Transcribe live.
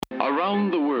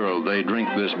Around the world, they drink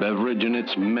this beverage in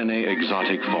its many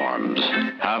exotic forms.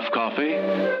 Half coffee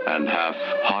and half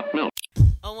hot milk.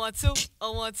 I want to.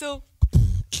 I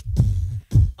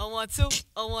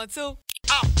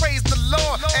praise the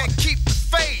Lord and keep the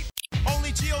faith.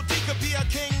 Only G.O.D. could be a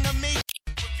king to me.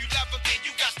 If you love him, then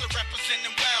you got to represent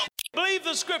him well. Believe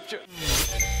the scripture.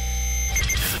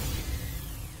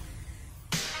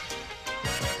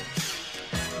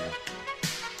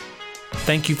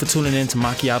 Thank you for tuning in to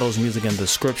Macchiato's Music and the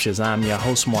Scriptures. I'm your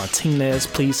host, Martinez.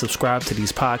 Please subscribe to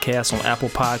these podcasts on Apple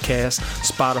Podcasts,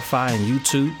 Spotify, and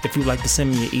YouTube. If you'd like to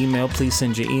send me your email, please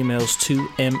send your emails to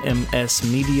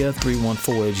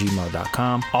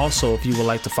mmsmedia314@gmail.com. Also, if you would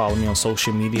like to follow me on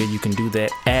social media, you can do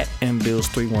that at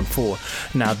mbills314.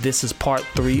 Now, this is part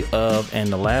 3 of,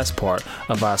 and the last part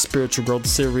of our spiritual growth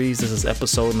series. This is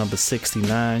episode number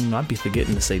 69. I'd be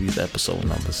forgetting to say these episode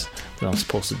numbers that I'm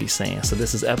supposed to be saying. So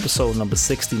this is episode number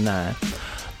 69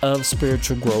 of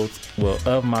spiritual growth,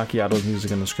 of Macchiato's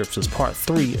Music and the Scriptures, part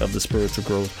 3 of the spiritual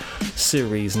growth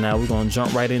series. Now we're going to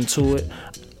jump right into it.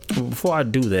 Before I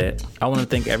do that, I want to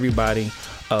thank everybody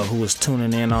who is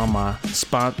tuning in on my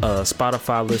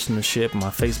Spotify listenership, my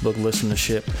Facebook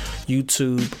listenership,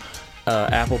 YouTube,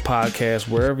 Apple Podcasts,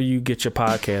 wherever you get your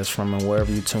podcasts from and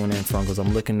wherever you tune in from, because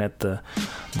I'm looking at the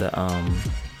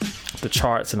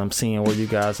charts and I'm seeing where you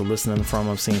guys are listening from.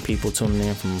 I'm seeing people tuning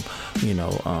in from,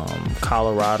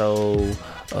 Colorado,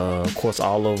 of course,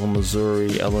 all over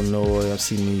Missouri, Illinois. I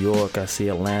see New York, I see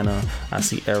Atlanta, I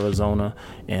see Arizona,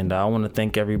 and I want to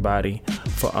thank everybody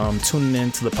for tuning in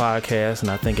to the podcast,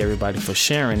 and I thank everybody for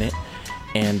sharing it.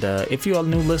 And if you're a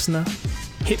new listener,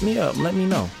 hit me up, let me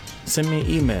know. Send me an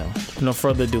email. No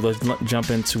further ado, let's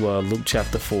jump into Luke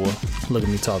chapter 4. Look at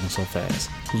me talking so fast.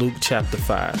 Luke chapter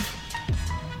 5.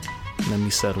 Let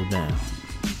me settle down.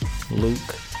 Luke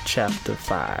chapter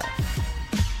 5.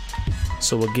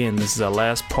 So again, this is our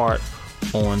last part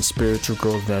on spiritual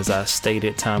growth. As I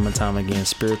stated time and time again,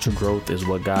 spiritual growth is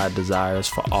what God desires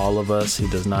for all of us. He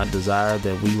does not desire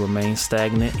that we remain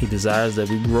stagnant. He desires that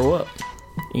we grow up,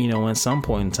 in some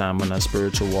point in time in our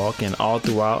spiritual walk, and all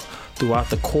throughout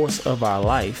the course of our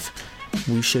life,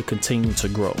 we should continue to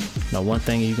grow. Now, one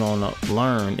thing you're going to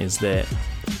learn is that,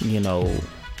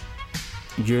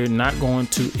 you're not going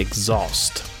to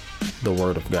exhaust the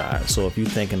Word of God. So if you're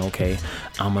thinking, okay,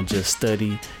 I'm going to just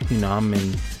study,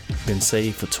 been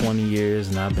saved for 20 years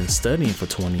and I've been studying for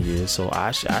 20 years, so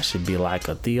I should be like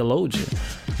a theologian.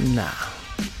 Nah,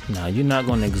 you're not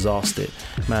going to exhaust it.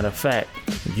 Matter of fact,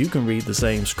 you can read the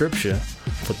same scripture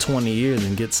for 20 years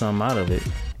and get something out of it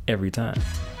every time.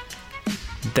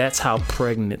 That's how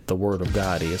pregnant the Word of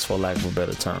God is, for lack of a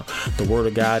better term. The Word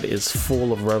of God is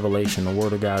full of revelation. The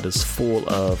Word of God is full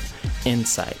of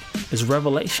insight. It's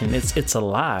revelation. It's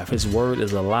alive. His Word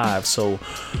is alive. So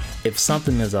if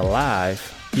something is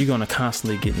alive, you're going to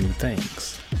constantly get new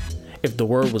things. If the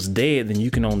Word was dead, then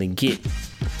you can only get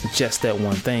just that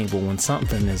one thing. But when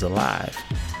something is alive,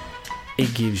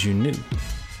 it gives you new.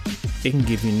 It can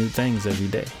give you new things every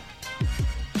day.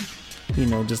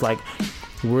 Just like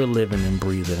we're living and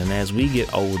breathing, and as we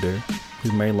get older, we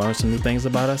may learn some new things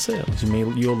about ourselves.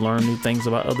 You'll learn new things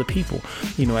about other people.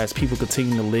 As people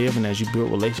continue to live and as you build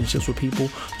relationships with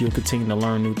people, you'll continue to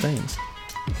learn new things.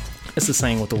 It's the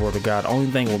same with the Word of God. The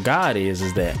only thing with God is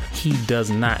that He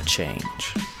does not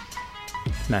change.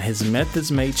 Now, His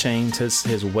methods may change,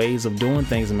 his ways of doing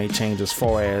things may change as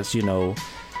far as,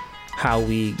 how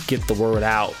we get the word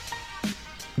out.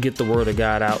 Get the Word of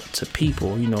God out to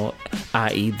people,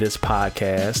 i.e. this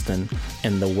podcast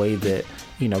and the way that,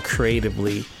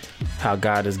 creatively how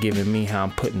God has given me, how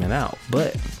I'm putting it out.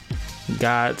 But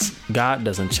God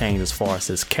doesn't change as far as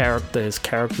His character. His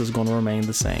character is going to remain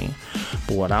the same.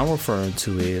 But what I'm referring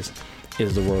to is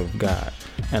the Word of God.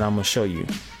 And I'm going to show you.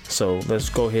 So let's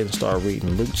go ahead and start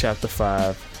reading Luke chapter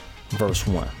 5, verse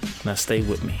 1. Now stay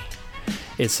with me.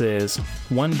 It says,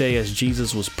 "One day as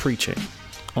Jesus was preaching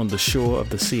on the shore of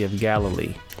the Sea of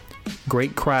Galilee,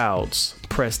 great crowds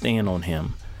pressed in on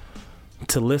him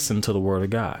to listen to the Word of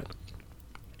God.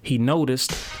 He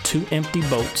noticed 2 empty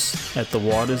boats at the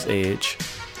water's edge,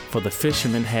 for the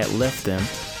fishermen had left them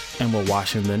and were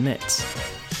washing their nets."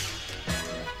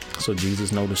 So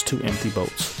Jesus noticed 2 empty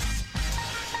boats.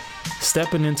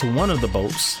 Stepping into one of the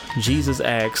boats, Jesus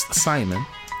asked Simon,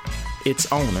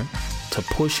 its owner, to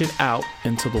push it out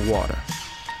into the water.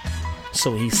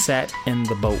 So he sat in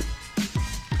the boat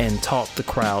and taught the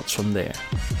crowds from there.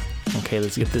 Okay,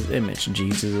 let's get this image.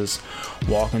 Jesus is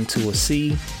walking to a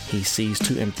sea. He sees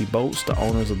 2 empty boats. The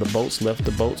owners of the boats left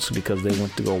the boats because they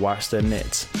went to go wash their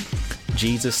nets.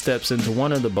 Jesus steps into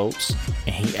one of the boats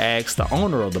and he asks the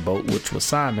owner of the boat, which was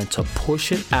Simon, to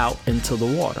push it out into the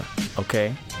water.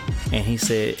 Okay. And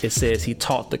it says he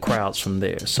taught the crowds from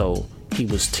there. So he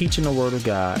was teaching the word of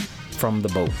God from the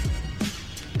boat.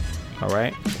 All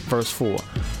right. Verse 4.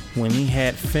 When he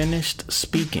had finished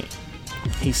speaking,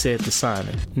 he said to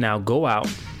Simon, "Now go out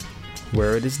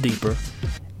where it is deeper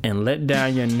and let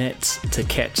down your nets to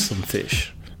catch some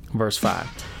fish." Verse 5.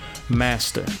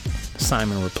 "Master,"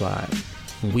 Simon replied,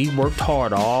 "we worked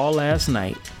hard all last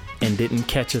night and didn't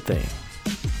catch a thing."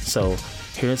 So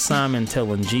here's Simon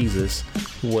telling Jesus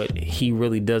what he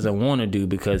really doesn't want to do,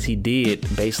 because he did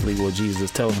basically what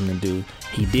Jesus told him to do.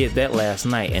 He did that last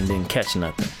night and didn't catch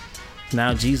nothing.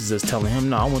 Now Jesus is telling him,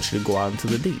 "No, I want you to go out into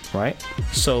the deep," right?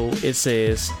 So it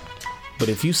says, "But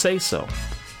if you say so,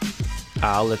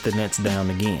 I'll let the nets down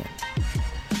again."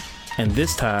 And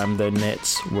this time the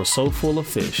nets were so full of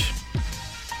fish,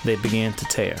 they began to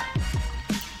tear.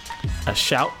 A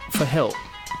shout for help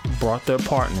brought their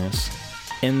partners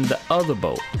in the other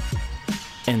boat,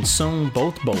 and soon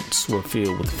both boats were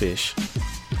filled with fish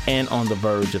and on the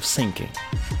verge of sinking.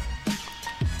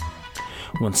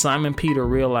 When Simon Peter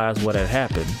realized what had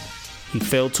happened, he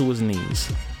fell to his knees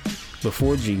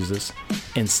before Jesus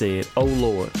and said, "Oh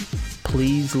Lord,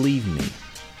 please leave me.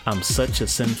 I'm such a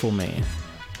sinful man."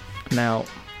 Now,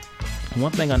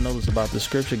 one thing I noticed about the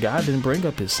scripture, God didn't bring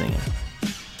up his sin.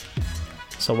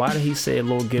 So why did he say,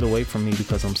 "Lord, get away from me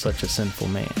because I'm such a sinful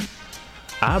man"?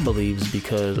 I believe it's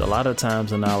because a lot of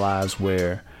times in our lives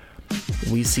where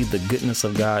we see the goodness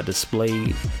of God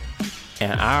displayed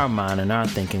in our mind and our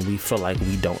thinking, we feel like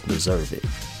we don't deserve it,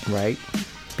 right?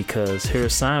 Because here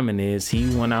Simon is, he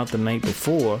went out the night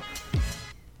before,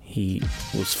 he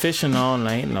was fishing all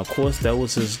night, and of course that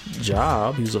was his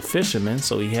job. He was a fisherman,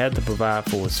 so he had to provide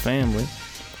for his family.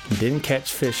 He didn't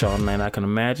catch fish all night. I can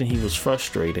imagine he was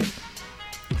frustrated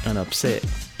and upset.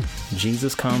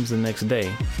 Jesus comes the next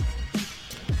day,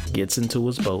 gets into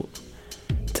his boat,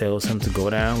 tells him to go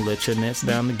down, let your nets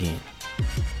down again.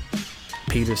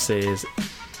 Peter says,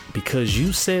 "Because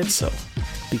you said so,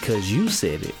 because you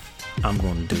said it, I'm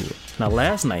going to do it." Now,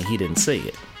 last night he didn't say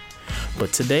it,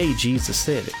 but today Jesus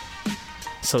said it.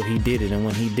 So he did it. And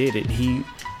when he did it, he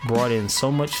brought in so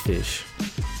much fish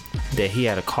that he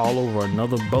had to call over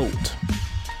another boat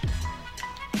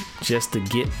just to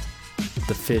get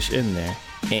the fish in there.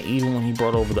 And even when he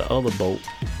brought over the other boat,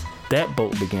 that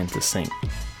boat began to sink.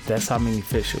 That's how many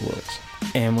fish it was.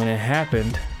 And when it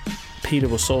happened, Peter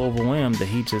was so overwhelmed that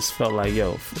he just felt like,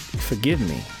 "Yo, forgive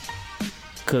me."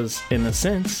 Because in a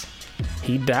sense,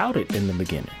 he doubted in the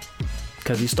beginning.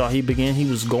 Because he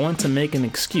was going to make an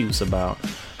excuse about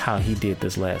how he did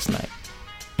this last night.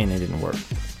 And it didn't work.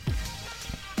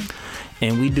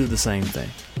 And we do the same thing.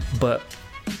 But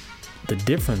the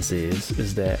difference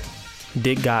is that,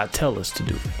 did God tell us to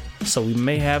do it? So we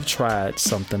may have tried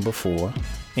something before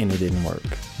and it didn't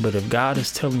work. But if God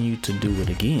is telling you to do it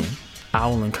again, I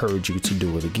will encourage you to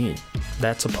do it again.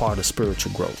 That's a part of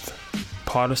spiritual growth.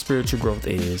 Part of spiritual growth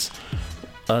is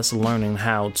us learning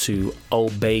how to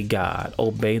obey God,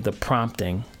 obey the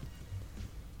prompting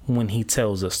when he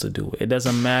tells us to do it. It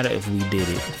doesn't matter if we did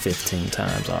it 15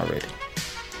 times already.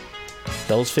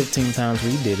 Those 15 times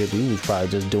we did it, we was probably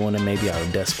just doing it maybe out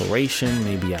of desperation,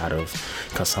 maybe out of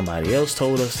because somebody else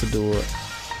told us to do it.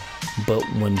 But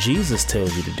when Jesus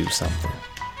tells you to do something,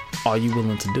 are you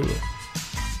willing to do it?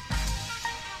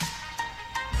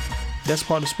 That's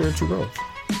part of spiritual growth.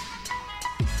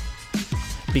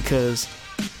 Because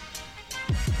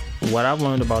what I've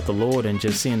learned about the Lord and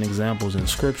just seeing examples in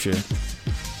scripture,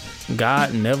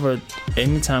 God never,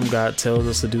 anytime God tells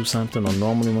us to do something, or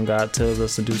normally when God tells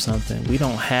us to do something, we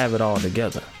don't have it all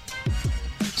together.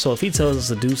 So if he tells us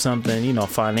to do something,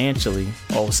 financially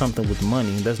or something with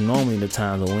money, that's normally the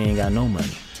times when we ain't got no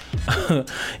money.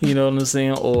 You know what I'm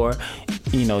saying? Or,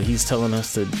 he's telling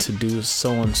us to do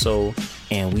so-and-so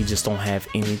and we just don't have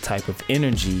any type of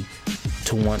energy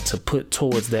to want to put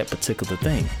towards that particular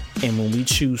thing. And when we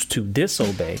choose to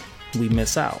disobey, we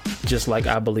miss out. Just like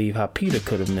I believe how Peter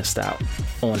could have missed out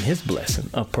on his blessing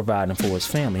of providing for his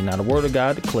family. Now the word of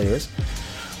God declares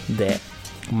that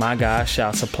my God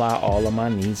shall supply all of my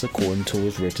needs according to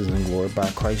his riches and glory by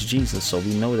Christ Jesus. So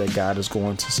we know that God is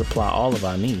going to supply all of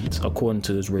our needs according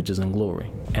to his riches and glory.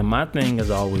 And my thing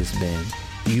has always been,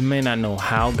 you may not know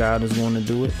how God is going to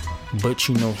do it, but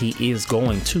you know he is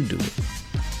going to do it.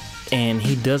 And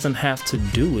he doesn't have to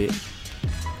do it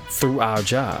through our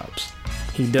jobs.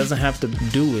 He doesn't have to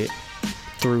do it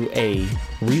through a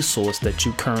resource that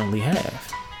you currently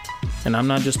have. And I'm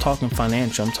not just talking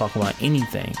financial, I'm talking about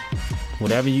anything.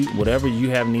 Whatever you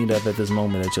have need of at this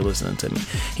moment that you're listening to me.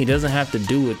 He doesn't have to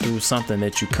do it through something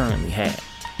that you currently have.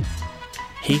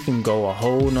 He can go a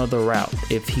whole nother route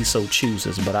if he so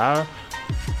chooses. But our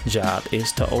job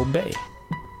is to obey.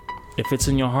 If it's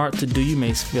in your heart to do, you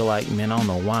may feel like, man, I don't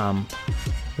know why I'm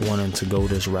wanting to go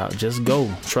this route. Just go.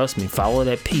 Trust me. Follow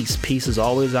that peace. Peace is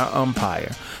always our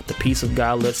umpire. The peace of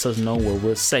God lets us know where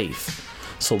we're safe.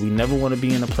 So we never want to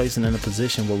be in a place and in a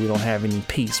position where we don't have any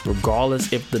peace,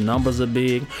 regardless if the numbers are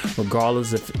big,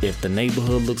 regardless if the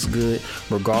neighborhood looks good,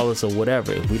 regardless of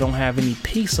whatever. If we don't have any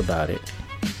peace about it,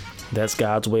 that's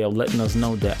God's way of letting us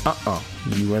know that,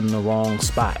 you in the wrong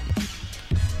spot.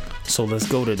 So let's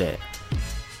go to that.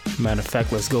 Matter of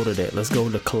fact, let's go to that. Let's go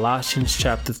to Colossians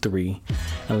chapter 3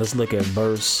 and let's look at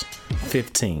verse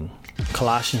 15.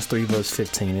 Colossians 3 verse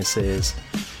 15, it says,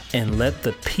 and let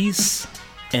the peace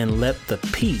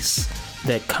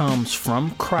that comes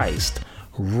from Christ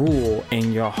rule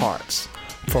in your hearts.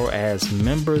 For as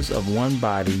members of one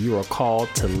body, you are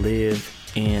called to live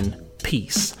in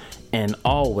peace and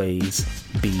always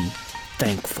be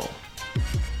thankful.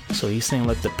 So he's saying,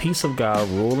 let the peace of God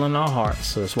rule in our hearts.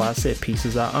 So that's why I said peace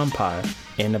is our umpire.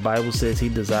 And the Bible says he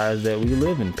desires that we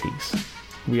live in peace.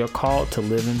 We are called to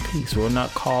live in peace. We're not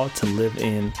called to live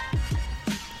in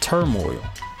turmoil.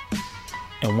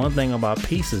 And one thing about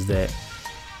peace is that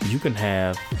you can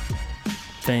have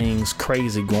things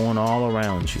crazy going all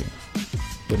around you,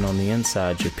 but on the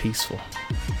inside, you're peaceful.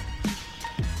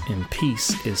 And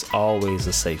peace is always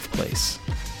a safe place.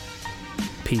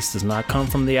 Peace does not come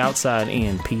from the outside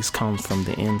in. Peace comes from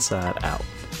the inside out.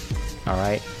 All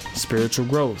right. Spiritual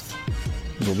growth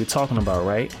is what we're talking about,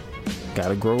 right? Got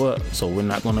to grow up. So we're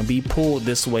not going to be pulled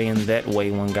this way and that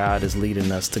way when God is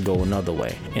leading us to go another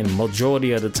way. And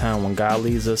majority of the time when God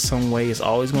leads us some way, it's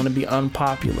always going to be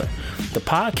unpopular. The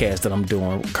podcast that I'm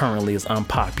doing currently is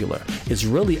unpopular. It's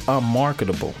really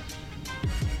unmarketable.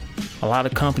 A lot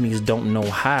of companies don't know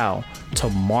how to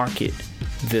market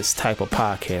this type of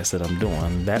podcast that I'm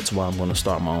doing. That's why I'm going to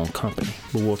start my own company.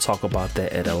 But we'll talk about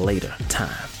that at a later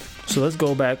time. So let's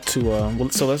go back to,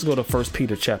 let's go to 1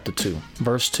 Peter chapter 2.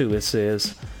 Verse 2, it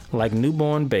says, like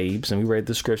newborn babes, and we read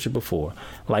the scripture before,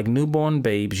 like newborn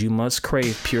babes, you must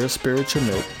crave pure spiritual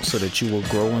milk so that you will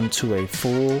grow into a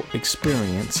full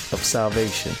experience of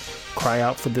salvation. Cry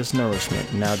out for this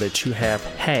nourishment now that you have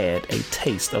had a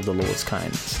taste of the Lord's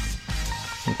kindness.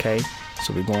 Okay,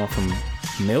 so we're going from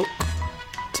milk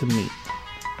to meat,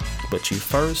 but you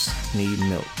first need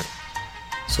milk.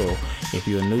 So if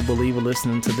you're a new believer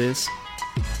listening to this,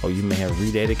 or you may have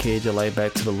rededicated your life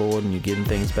back to the Lord and you're getting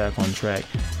things back on track,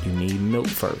 you need milk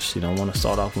first. You don't want to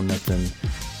start off with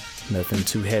nothing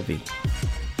too heavy.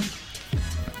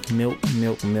 Milk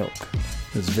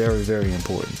is very, very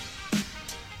important.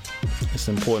 It's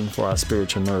important for our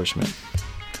spiritual nourishment.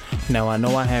 Now, I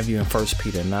know I have you in 1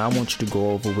 Peter. Now I want you to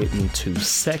go over with me to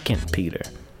 2 Peter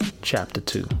chapter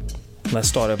 2. Let's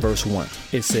start at verse 1.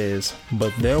 It says,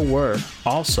 but there were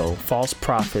also false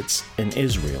prophets in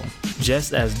Israel,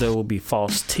 just as there will be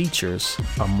false teachers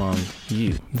among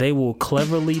you. They will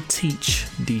cleverly teach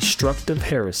destructive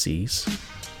heresies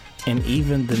and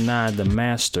even deny the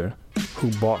master who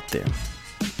bought them.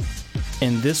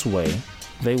 In this way,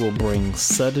 they will bring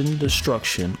sudden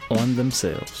destruction on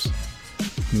themselves.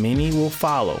 Many will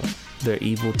follow their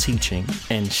evil teaching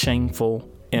and shameful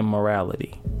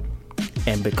immorality.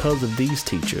 And because of these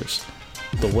teachers,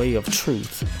 the way of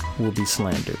truth will be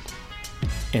slandered.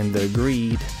 In their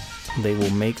greed, they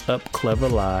will make up clever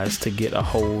lies to get a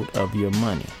hold of your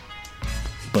money.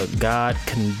 But God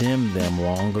condemned them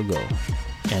long ago,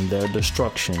 and their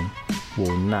destruction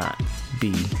will not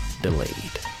be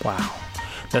delayed. Wow.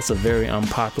 That's a very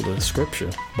unpopular scripture.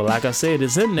 But like I said,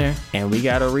 it's in there and we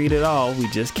got to read it all. We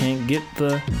just can't get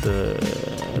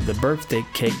the birthday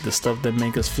cake, the stuff that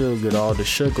make us feel good, all the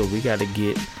sugar. We got to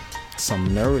get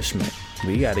some nourishment.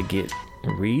 We got to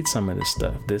read some of this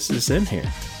stuff. This is in here.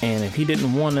 And if he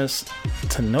didn't want us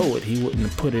to know it, he wouldn't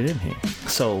have put it in here.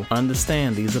 So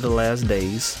understand, these are the last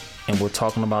days and we're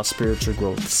talking about spiritual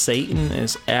growth. Satan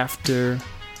is after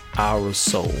our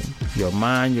soul, your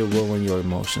mind, your will, and your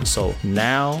emotions. So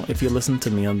now, if you're listening to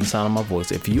me on the sound of my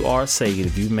voice, if you are saved,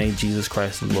 if you've made Jesus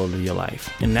Christ the Lord of your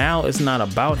life, and now it's not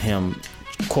about him,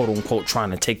 quote unquote,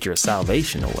 trying to take your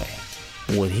salvation away.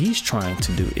 What he's trying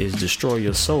to do is destroy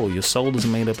your soul. Your soul is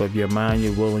made up of your mind,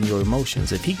 your will, and your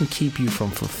emotions. If he can keep you from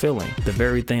fulfilling the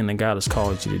very thing that God has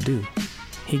called you to do,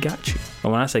 he got you.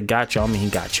 And when I say got you, I mean he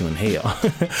got you in hell.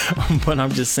 But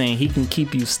I'm just saying he can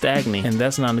keep you stagnant, and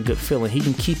that's not a good feeling. He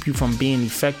can keep you from being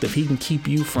effective. He can keep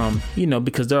you from,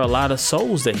 because there are a lot of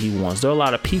souls that he wants. There are a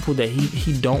lot of people that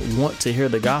he don't want to hear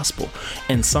the gospel.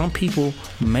 And some people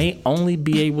may only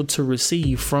be able to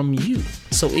receive from you.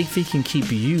 So if he can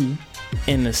keep you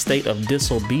in a state of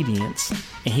disobedience,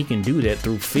 and he can do that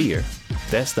through fear,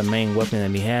 that's the main weapon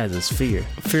that he has, is fear.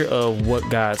 Fear of what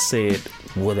God said,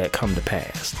 will that come to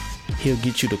pass? He'll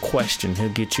get you to question. He'll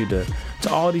get you to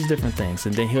all these different things.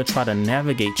 And then he'll try to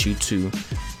navigate you to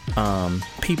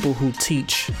people who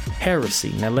teach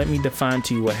heresy. Now, let me define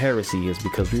to you what heresy is,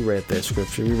 because we read that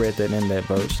scripture. We read that in that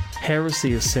verse.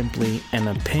 Heresy is simply an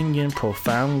opinion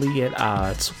profoundly at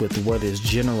odds with what is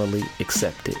generally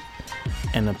accepted.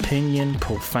 An opinion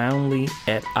profoundly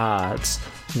at odds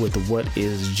with what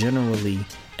is generally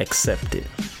accepted.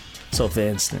 So, for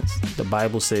instance, the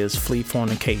Bible says flee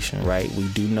fornication, right? We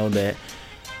do know that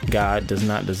God does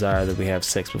not desire that we have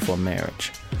sex before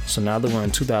marriage. So now that we're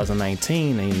in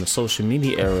 2019 and the social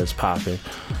media era is popping,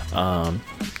 a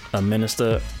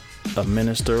minister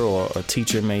or a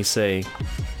teacher may say,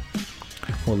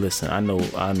 well, listen, I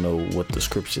know what the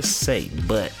scriptures say,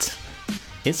 but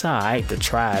it's all right to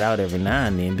try it out every now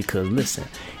and then, because listen,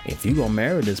 if you're going to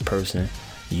marry this person,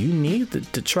 you need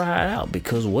to try it out,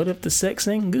 because what if the sex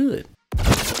ain't good?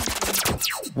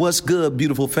 What's good,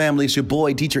 beautiful family? It's your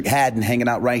boy Dietrich Haddon hanging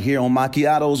out right here on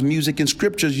Macchiato's Music and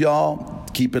Scriptures, y'all.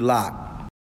 Keep it locked.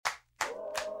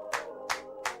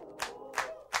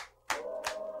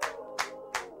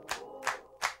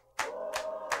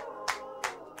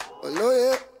 Hello,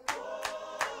 yeah.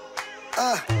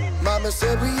 Mama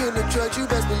said we in the church, you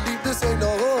best believe this ain't no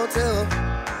hotel.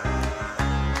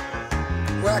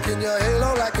 Rocking your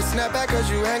halo like a snapback, cause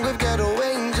you hang with ghetto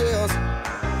angels.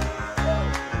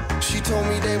 She told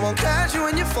me they won't catch you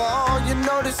when you fall, you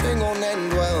know this ain't gon'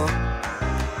 end well.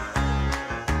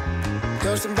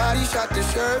 Girl, somebody shot the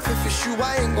sheriff, if it's you,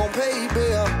 I ain't gon' pay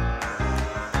bail.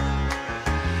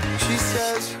 She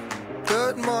says,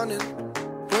 good morning,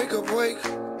 wake up, wake.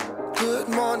 Good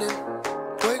morning,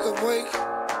 wake up, wake.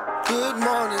 Good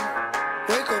morning,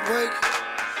 wake up, wake.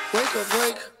 Wake up,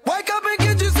 wake. Wake up and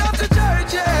get yourself to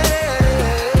church, yeah.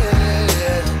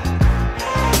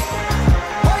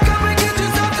 Wake up and get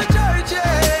yourself to church,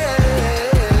 yeah.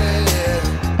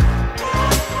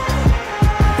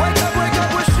 Wake up,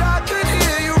 wish I could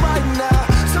hear you right now.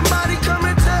 Somebody come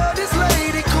and tell this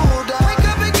lady cool down. Wake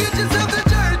up and get yourself to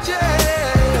church, yeah.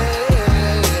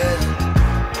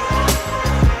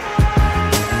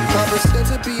 Papa said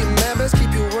to be a man, best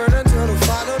keep your word until the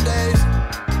final days.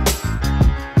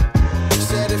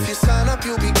 Said if you sign up,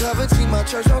 you'll be covered. See, my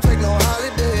church don't take no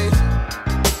holidays.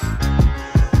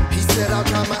 He said I'll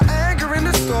calm my anger in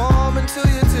the storm until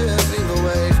your tears leave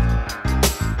away.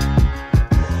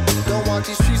 Don't walk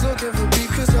these streets looking for beef,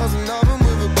 cause there's another one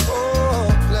with a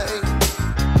cold play.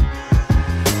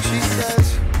 She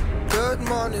says, good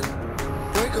morning,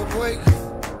 wake up, wake.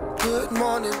 Good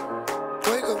morning,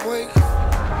 wake up, wake.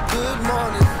 Good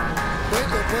morning,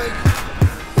 wake up, wake.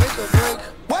 Wake up, wake.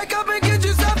 Wake up and get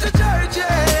yourself to church,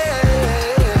 yeah.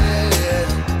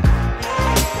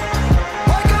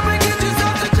 Wake up and get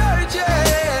yourself to church,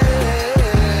 yeah.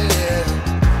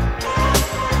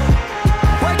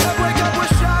 Wake up,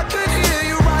 wish I could hear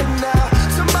you right now.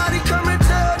 Somebody come and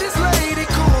tell this lady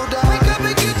cool down. Wake up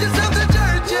and get yourself to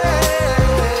church, yeah.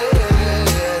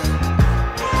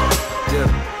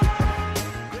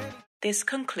 This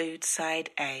concludes Side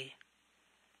A.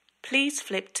 Please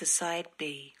flip to Side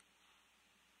B.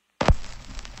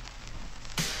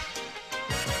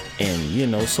 And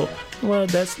so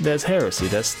that's heresy.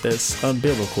 That's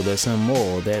unbiblical. That's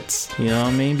immoral. That's, what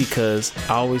I mean? Because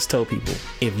I always tell people,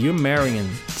 if you're marrying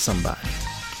somebody,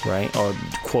 right, or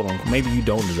quote unquote, maybe you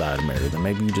don't desire to marry them,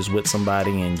 maybe you're just with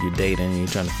somebody and you're dating and you're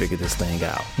trying to figure this thing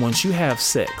out. Once you have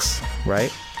sex,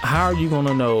 right, how are you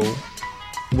gonna know?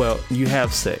 Well, you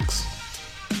have sex,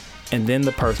 and then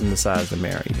the person decides to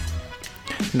marry you.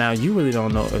 Now you really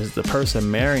don't know, is the person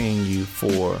marrying you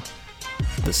for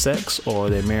the sex, or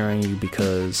they're marrying you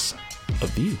because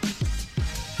of you,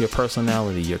 your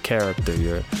personality, your character,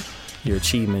 your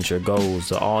achievements, your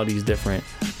goals, all these different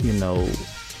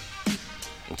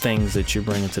things that you're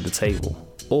bringing to the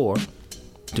table? Or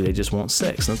do they just want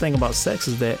sex? And the thing about sex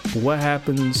is that what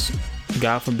happens,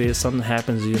 God forbid something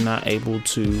happens, you're not able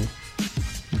to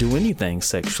do anything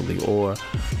sexually, or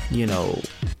you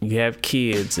have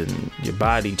kids and your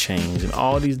body change and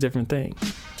all these different things.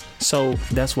 So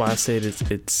that's why I said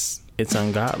it's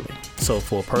ungodly. So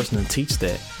for a person to teach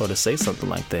that or to say something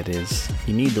like that, is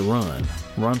you need to run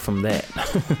from that.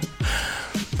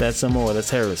 That's immoral. That's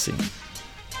heresy.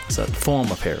 It's a form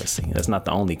of heresy. That's not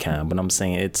the only kind, but I'm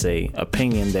saying it's a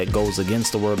opinion that goes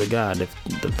against the word of God. If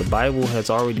the Bible has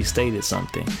already stated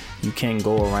something, you can't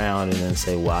go around and then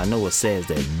say, well, I know it says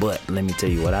that, but let me tell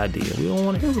you what I did. We don't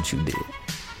want to hear what you did.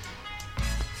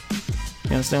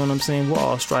 You understand what I'm saying? We're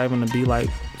all striving to be like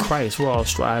Christ. We're all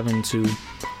striving to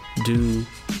do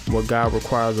what God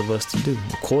requires of us to do.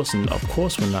 Of course,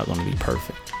 we're not going to be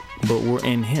perfect. But we're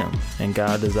in him, and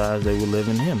God desires that we live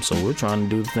in him. So we're trying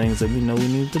to do the things that we know we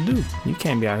need to do. You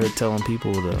can't be out here telling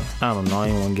people I don't know, I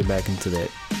didn't want to get back into that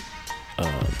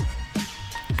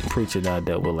preacher that I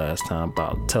dealt with last time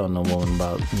about telling a woman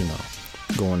about,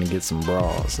 going to get some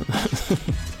bras.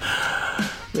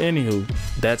 Anywho,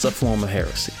 that's a form of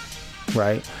heresy,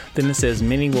 right? Then it says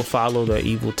many will follow their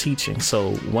evil teaching.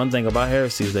 So one thing about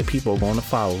heresy is that people are going to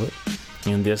follow it.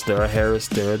 And there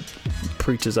are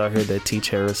preachers out here that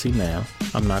teach heresy now.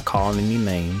 I'm not calling any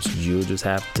names. You'll just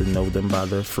have to know them by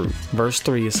their fruit. Verse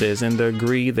 3, it says, in their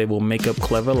greed, they will make up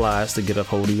clever lies to get a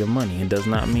hold of your money. It does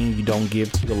not mean you don't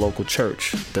give to your local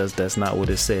church. That's not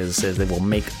what it says. It says they will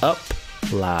make up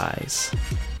lies.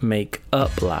 Make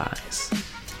up lies.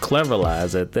 Clever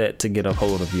lies at that to get a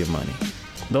hold of your money.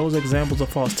 Those examples are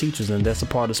false teachers, and that's a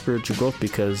part of spiritual growth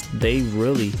because they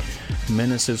really,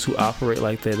 ministers who operate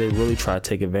like that, they really try to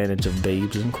take advantage of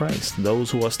babes in Christ.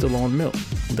 Those who are still on milk,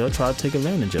 they'll try to take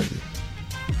advantage of you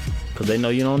because they know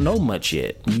you don't know much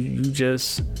yet. You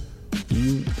just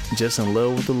in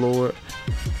love with the Lord.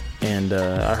 And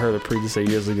I heard a preacher say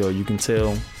years ago, you can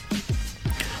tell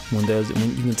when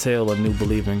you can tell a new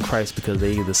believer in Christ because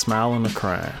they either smiling or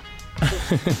crying.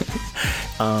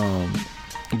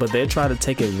 But they try to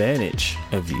take advantage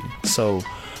of you. So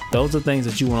those are things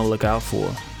that you want to look out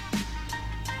for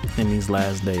in these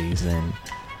last days. And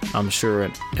I'm sure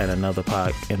at another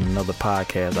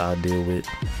podcast I'll deal with,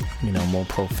 more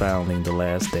profoundly the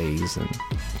last days and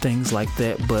things like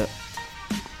that. But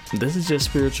this is just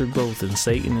spiritual growth, and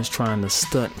Satan is trying to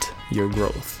stunt your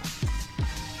growth.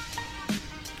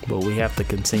 But we have to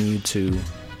continue to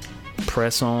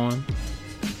press on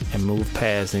and move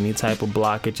past any type of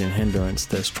blockage and hindrance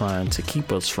that's trying to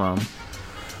keep us from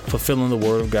fulfilling the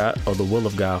word of God or the will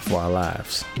of God for our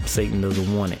lives. Satan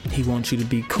doesn't want it. He wants you to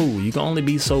be cool. You can only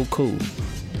be so cool.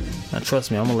 Now,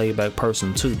 trust me, I'm a laid back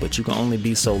person too, but you can only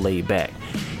be so laid back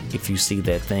if you see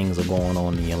that things are going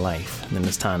on in your life. Then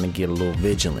it's time to get a little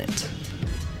vigilant.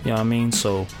 You know what I mean?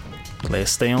 So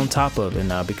let's stay on top of it.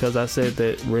 Now, because I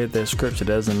read that scripture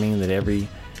doesn't mean that every,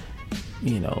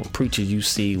 preacher you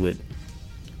see with.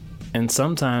 And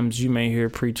sometimes you may hear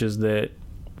preachers that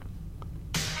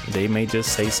they may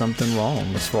just say something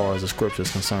wrong as far as the scripture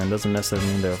is concerned. Doesn't necessarily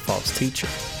mean they're a false teacher.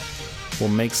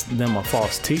 What makes them a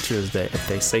false teacher is that if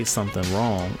they say something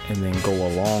wrong and then go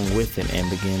along with it and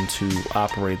begin to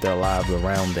operate their lives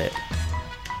around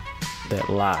that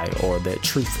lie or that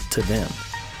truth to them,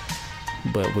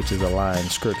 but which is a lie in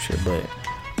scripture. But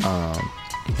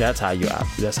that's how you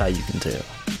can tell.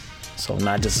 So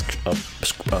not just a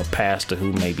pastor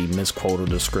who maybe misquoted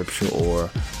the scripture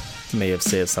or may have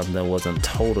said something that wasn't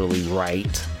totally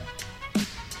right.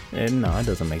 And no, it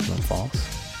doesn't make them false.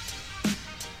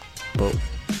 But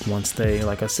once they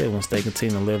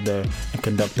continue to live there and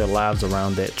conduct their lives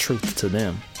around that truth to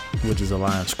them, which is a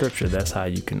lie in scripture, that's how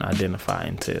you can identify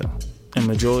and tell. And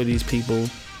majority of these people,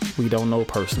 we don't know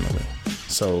personally.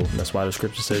 So that's why the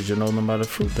scripture says you know them by the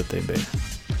fruit that they bear.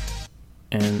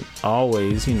 And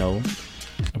always,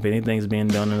 if anything's being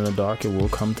done in the dark, it will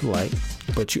come to light.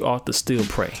 But you ought to still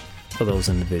pray for those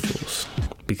individuals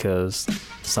because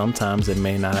sometimes it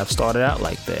may not have started out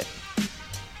like that.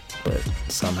 But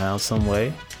somehow, some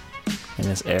way, in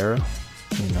this era,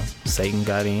 Satan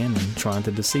got in and trying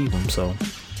to deceive them. So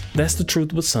that's the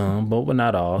truth with some, but with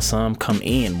not all. Some come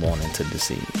in wanting to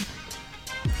deceive.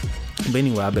 But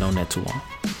anyway, I've been on that too long.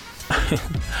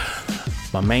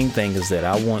 My main thing is that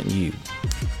I want you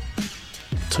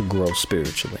to grow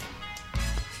spiritually.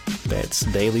 That's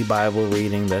daily Bible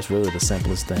reading. That's really the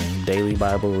simplest thing. Daily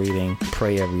Bible reading.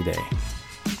 Pray every day.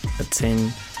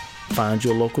 Find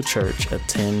your local church.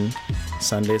 Attend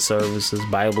Sunday services,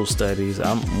 Bible studies.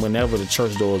 Whenever the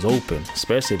church door is open,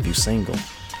 especially if you're single.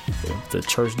 If the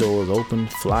church door is open,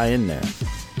 fly in there.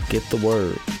 Get the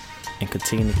word and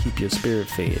continue to keep your spirit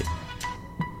fed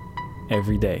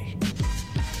every day.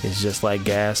 It's just like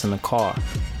gas in a car.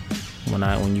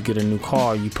 When you get a new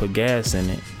car, you put gas in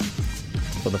it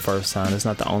for the first time. It's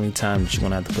not the only time that you're going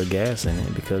to have to put gas in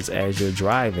it because as you're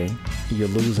driving, you're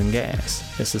losing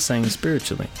gas. It's the same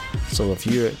spiritually. So if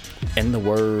you're in the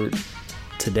word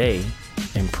today,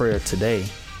 in prayer today,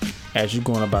 as you're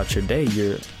going about your day,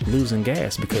 you're losing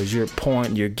gas because you're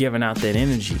giving out that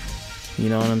energy You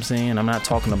know what I'm saying? I'm not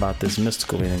talking about this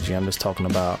mystical energy. I'm just talking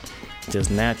about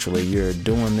just naturally. You're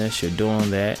doing this, you're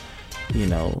doing that. You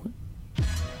know,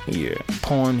 you're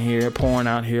pouring here, pouring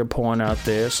out here, pouring out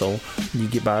there. So you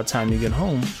get, by the time you get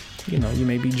home, you know, you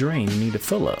may be drained. You need to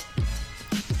fill up.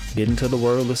 Get into the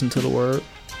word, listen to the word,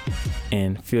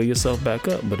 and fill yourself back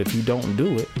up. But if you don't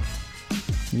do it,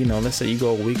 you know, let's say you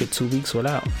go a week or 2 weeks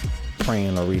without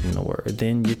praying or reading the word,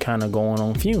 then you're kind of going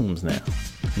on fumes now.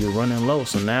 You're running low.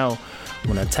 So now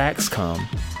when attacks come,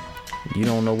 you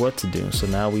don't know what to do. So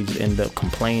now we end up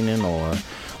complaining, or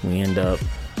we end up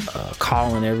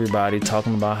calling everybody,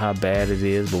 talking about how bad it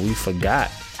is, but we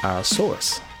forgot our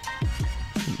source.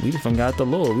 We forgot the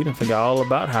Lord. We forgot all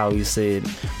about how he said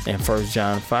in 1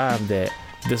 John 5 that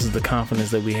this is the confidence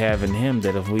that we have in him,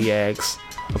 that if we ask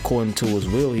according to his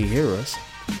will, he hear us.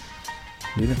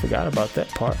 We forgot about that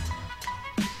part.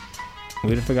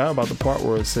 We forgot about the part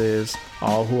where it says,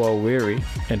 all who are weary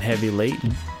and heavy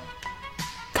laden,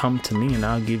 come to me and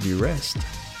I'll give you rest.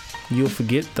 You'll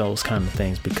forget those kind of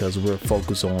things because we're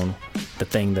focused on the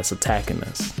thing that's attacking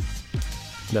us.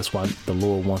 That's why the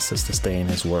Lord wants us to stay in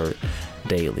his word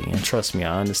daily. And trust me,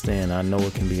 I understand. I know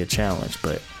it can be a challenge,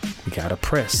 but we got to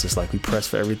press. Just like we press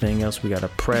for everything else, we got to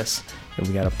press. And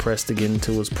we got to press to get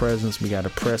into his presence. We got to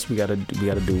press. We got to do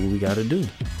what we got to do.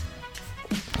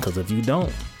 Because if you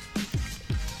don't,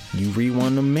 you read one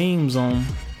of the memes on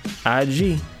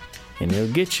IG and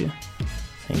it'll get you.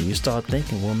 And you start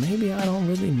thinking, well, maybe I don't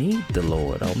really need the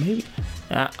Lord. Or maybe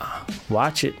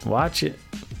watch it.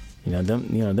 You know,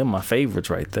 them my favorites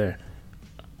right there.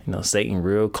 You know, Satan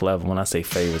real clever. When I say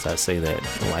favorites, I say that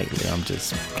lightly. I'm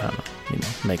just kind of, you know,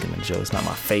 making a joke. It's not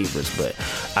my favorites, but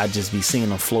I just be seeing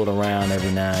them float around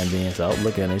every now and then. So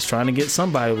look at it. It's trying to get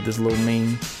somebody with this little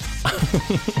meme.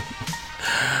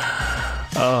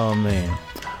 Oh, man.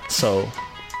 So,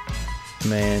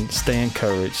 man, stay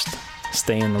encouraged.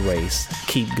 Stay in the race.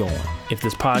 Keep going. If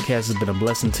this podcast has been a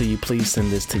blessing to you, please send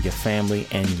this to your family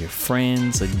and your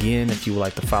friends. Again, if you would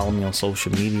like to follow me on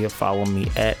social media, follow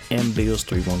me at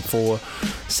mbills314.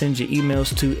 Send your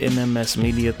emails to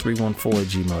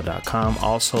mmsmedia314@gmail.com.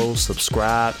 Also,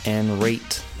 subscribe and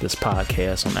rate this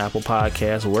podcast on Apple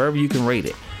Podcasts, wherever you can rate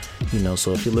it. You know,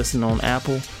 so if you're listening on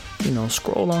Apple, you know,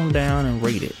 scroll on down and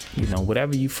rate it. You know,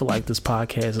 whatever you feel like this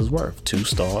podcast is worth. 2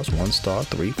 stars, 1 star,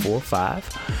 3, 4, 5.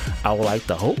 I would like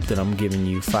to hope that I'm giving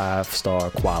you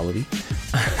 5-star quality.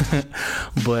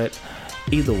 But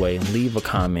either way, leave a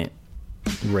comment,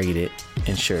 rate it,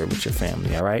 and share it with your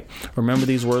family. All right. Remember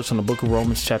these words from the book of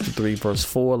Romans, chapter 3, verse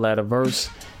 4, latter verse.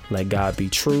 Let God be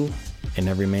true and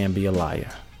every man be a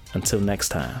liar. Until next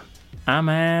time, I'm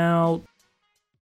out.